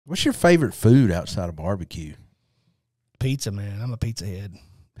What's your favorite food outside of barbecue? Pizza, man. I'm a pizza head.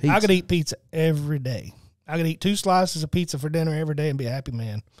 Pizza. I could eat pizza every day. I could eat 2 slices of pizza for dinner every day and be a happy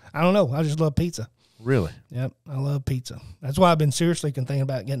man. I don't know. I just love pizza. Really? Yep, I love pizza. That's why I've been seriously thinking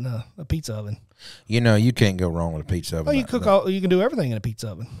about getting a pizza oven. You know, you can't go wrong with a pizza oven. Oh, you cook all. You can do everything in a pizza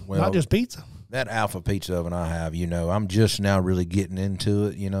oven, not just pizza. That Alpha pizza oven I have, you know, I'm just now really getting into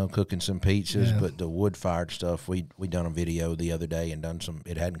it, you know, cooking some pizzas. But the wood-fired stuff, we done a video the other day and done some,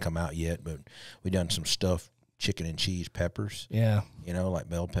 it hadn't come out yet, but we done some stuffed chicken and cheese peppers. Yeah. You know, like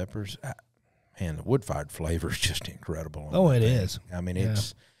bell peppers. Man, the wood-fired flavor is just incredible. Oh, it is. I mean,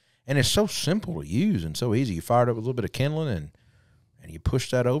 it's so simple to use and so easy. You fire it up with a little bit of kindling and you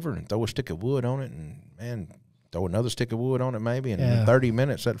push that over and throw a stick of wood on it and, man, throw another stick of wood on it maybe. And in 30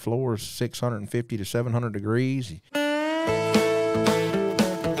 minutes, that floor is 650 to 700 degrees.